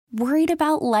Worried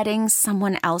about letting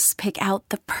someone else pick out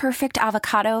the perfect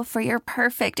avocado for your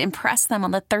perfect impress them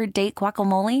on the third date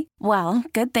guacamole? Well,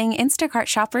 good thing Instacart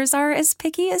shoppers are as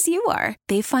picky as you are.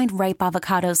 They find ripe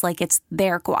avocados like it's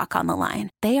their guac on the line.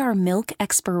 They are milk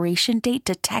expiration date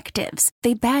detectives.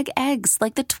 They bag eggs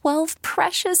like the 12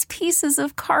 precious pieces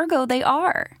of cargo they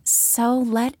are. So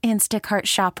let Instacart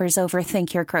shoppers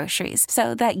overthink your groceries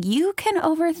so that you can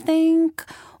overthink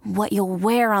what you'll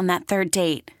wear on that third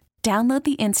date. Download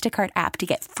the Instacart app to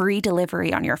get free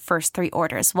delivery on your first 3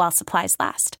 orders while supplies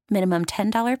last. Minimum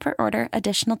 $10 per order.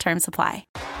 Additional terms apply.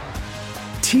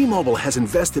 T-Mobile has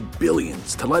invested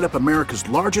billions to light up America's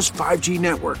largest 5G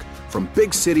network, from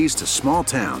big cities to small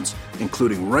towns,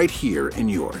 including right here in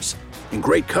yours. And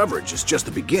great coverage is just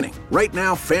the beginning. Right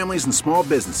now, families and small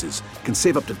businesses can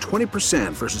save up to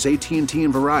 20% versus AT&T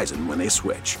and Verizon when they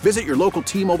switch. Visit your local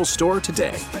T-Mobile store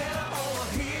today.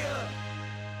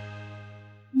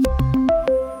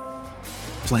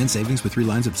 Plan savings with 3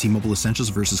 lines of T-Mobile Essentials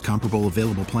versus comparable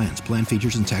available plans. Plan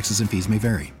features and taxes and fees may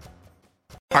vary.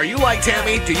 Are you like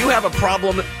Tammy? Do you have a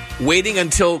problem waiting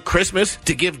until Christmas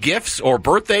to give gifts or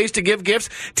birthdays to give gifts?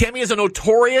 Tammy is a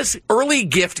notorious early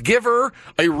gift giver,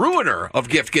 a ruiner of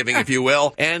gift giving, if you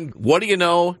will. And what do you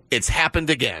know? It's happened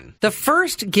again. The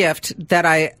first gift that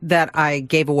I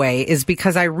gave away is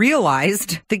because I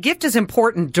realized the gift is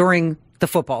important during the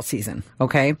football season.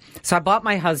 Okay. So I bought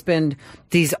my husband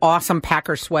these awesome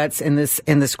Packer sweats in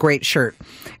this great shirt,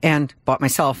 and bought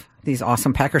myself these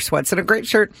awesome Packer sweats and a great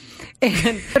shirt.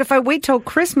 But if I wait till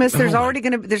Christmas, there's only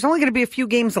going to be a few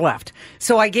games left.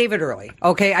 So I gave it early.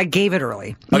 Okay. I gave it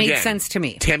early. Made sense to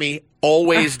me. Tammy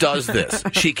always does this.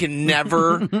 She can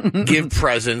never give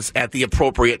presents at the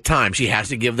appropriate time. She has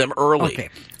to give them early. Okay.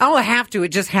 I don't have to. It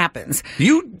just happens.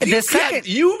 You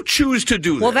choose to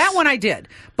do this. Well, that one I did.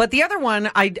 But the other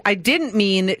one I didn't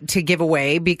mean to give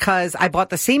away, because I bought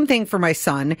the same thing for my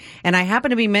son, and I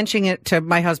happened to be mentioning it to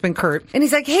my husband, Kurt. And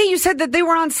he's like, hey, you said that they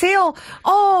were on sale.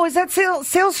 Oh, is that sale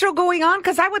still going on?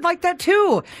 Because I would like that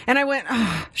too. And I went,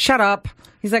 oh, shut up.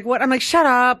 He's like, what? I'm like, shut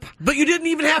up. But you didn't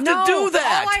even have to do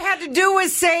that. All I had to do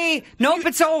was say, nope,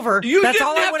 it's over. That's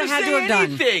all I would have had to have done.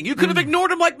 Anything. You could have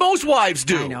ignored him like most wives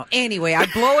do. I know. Anyway, I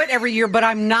blow it every year, but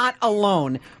I'm not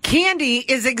alone. Candy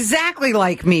is exactly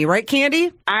like me, right,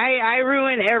 Candy? I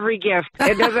ruin every gift.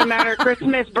 It doesn't matter,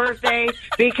 Christmas, birthday,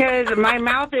 because my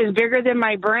mouth is bigger than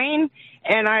my brain.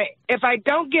 And if I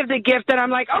don't give the gift, then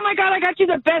I'm like, oh, my God, I got you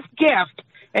the best gift.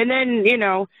 And then,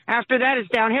 after that, it's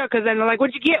downhill, because then they're like,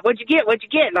 what'd you get? What'd you get? What'd you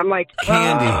get? And I'm like,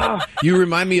 Candy, you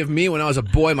remind me of me when I was a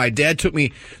boy. My dad took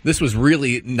me. This was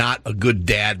really not a good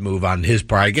dad move on his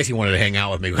part. I guess he wanted to hang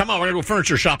out with me. Come on, we're going to go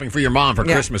furniture shopping for your mom for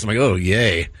Christmas. I'm like, oh,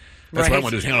 yay. That's what I want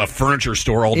to do, is hang out at a furniture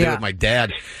store all day with my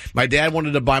dad. My dad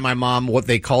wanted to buy my mom what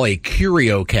they call a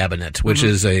curio cabinet, which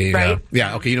is a,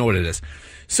 okay, you know what it is.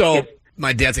 So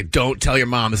my dad's like, don't tell your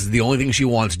mom. This is the only thing she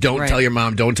wants. Don't tell your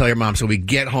mom. Don't tell your mom. So we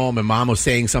get home, and Mom was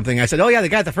saying something. I said, oh, yeah, the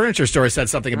guy at the furniture store said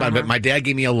something about it. But my dad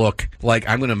gave me a look like,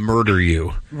 I'm going to murder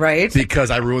you. Right.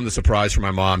 Because I ruined the surprise for my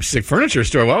mom. She's like, furniture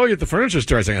store? Why were you at the furniture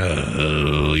store? I was like,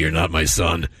 oh, you're not my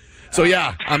son. So,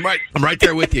 yeah, I'm right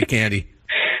there with you, Candy.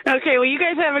 Okay, well, you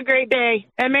guys have a great day,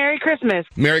 and Merry Christmas.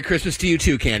 Merry Christmas to you,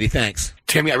 too, Candy. Thanks.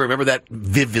 Tammy, I remember that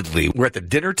vividly. We're at the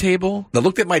dinner table. The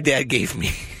look that my dad gave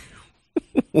me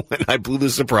when I blew the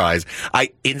surprise,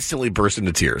 I instantly burst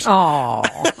into tears. Oh.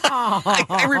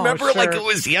 I remember it like it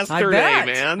was yesterday,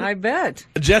 man. I bet.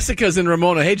 Jessica's in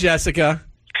Ramona. Hey, Jessica.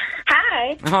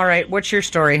 Hi. All right, what's your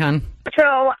story, hon?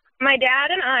 So my dad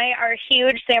and I are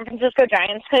huge San Francisco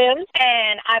Giants fans,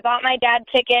 and I bought my dad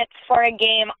tickets for a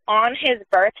game on his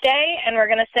birthday, and we're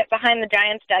going to sit behind the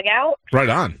Giants dugout. Right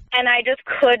on. And I just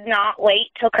could not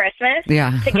wait till Christmas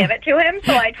to give it to him.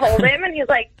 So I told him, and he's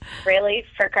like, really,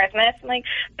 for Christmas? I'm like,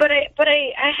 but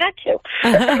I had to.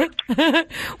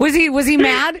 Was he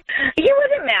mad? He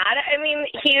wasn't mad. I mean,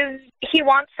 he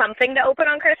wants something to open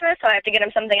on Christmas, so I have to get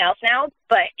him something else now.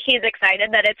 But he's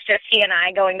excited that it's just he and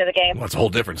I going to the game. Well, that's a whole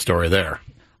different story there.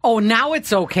 Oh, now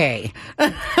it's okay.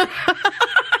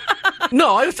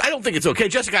 No, I don't think it's okay.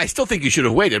 Jessica, I still think you should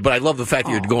have waited, but I love the fact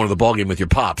that you're going to the ballgame with your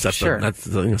pops. That's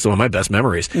some of my best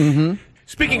memories. Mm-hmm.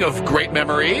 Speaking of great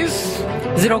memories.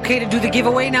 Is it okay to do the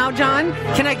giveaway now, John?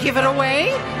 Can I give it away?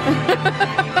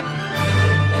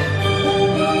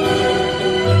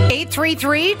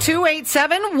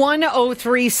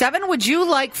 833-287-1037. Would you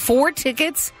like 4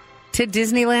 tickets to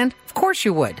Disneyland? Of course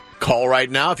you would. Call right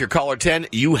now. If you're caller 10,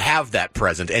 you have that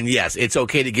present. And yes, it's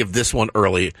okay to give this one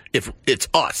early if it's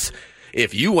us.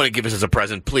 If you want to give us as a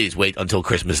present, please wait until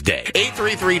Christmas Day.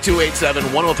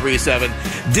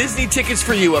 833-287-1037. Disney tickets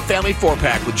for you, a family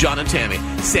 4-pack with John and Tammy.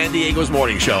 San Diego's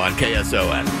morning show on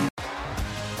KSON.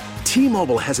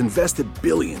 T-Mobile has invested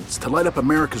billions to light up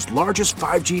America's largest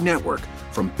 5G network,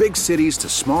 from big cities to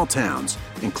small towns,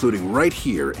 including right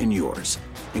here in yours.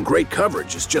 And great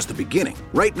coverage is just the beginning.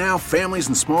 Right now, families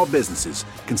and small businesses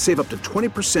can save up to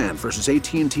 20% versus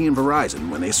AT&T and Verizon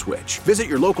when they switch. Visit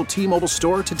your local T-Mobile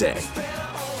store today.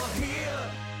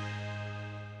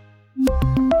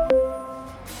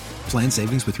 Plan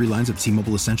savings with 3 lines of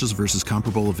T-Mobile Essentials versus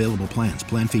comparable available plans.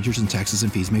 Plan features and taxes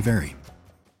and fees may vary.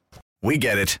 We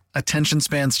get it. Attention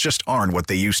spans just aren't what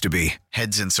they used to be.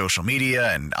 Heads in social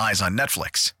media and eyes on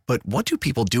Netflix. But what do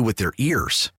people do with their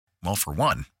ears? Well, for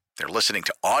one, they're listening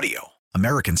to audio.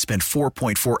 Americans spend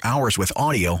 4.4 hours with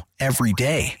audio every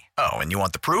day. Oh, and you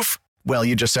want the proof? Well,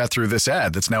 you just sat through this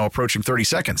ad that's now approaching 30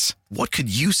 seconds. What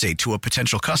could you say to a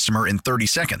potential customer in 30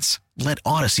 seconds? Let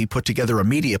Odyssey put together a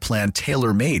media plan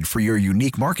tailor-made for your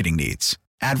unique marketing needs.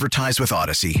 Advertise with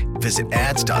Odyssey. Visit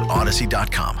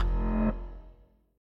ads.odyssey.com.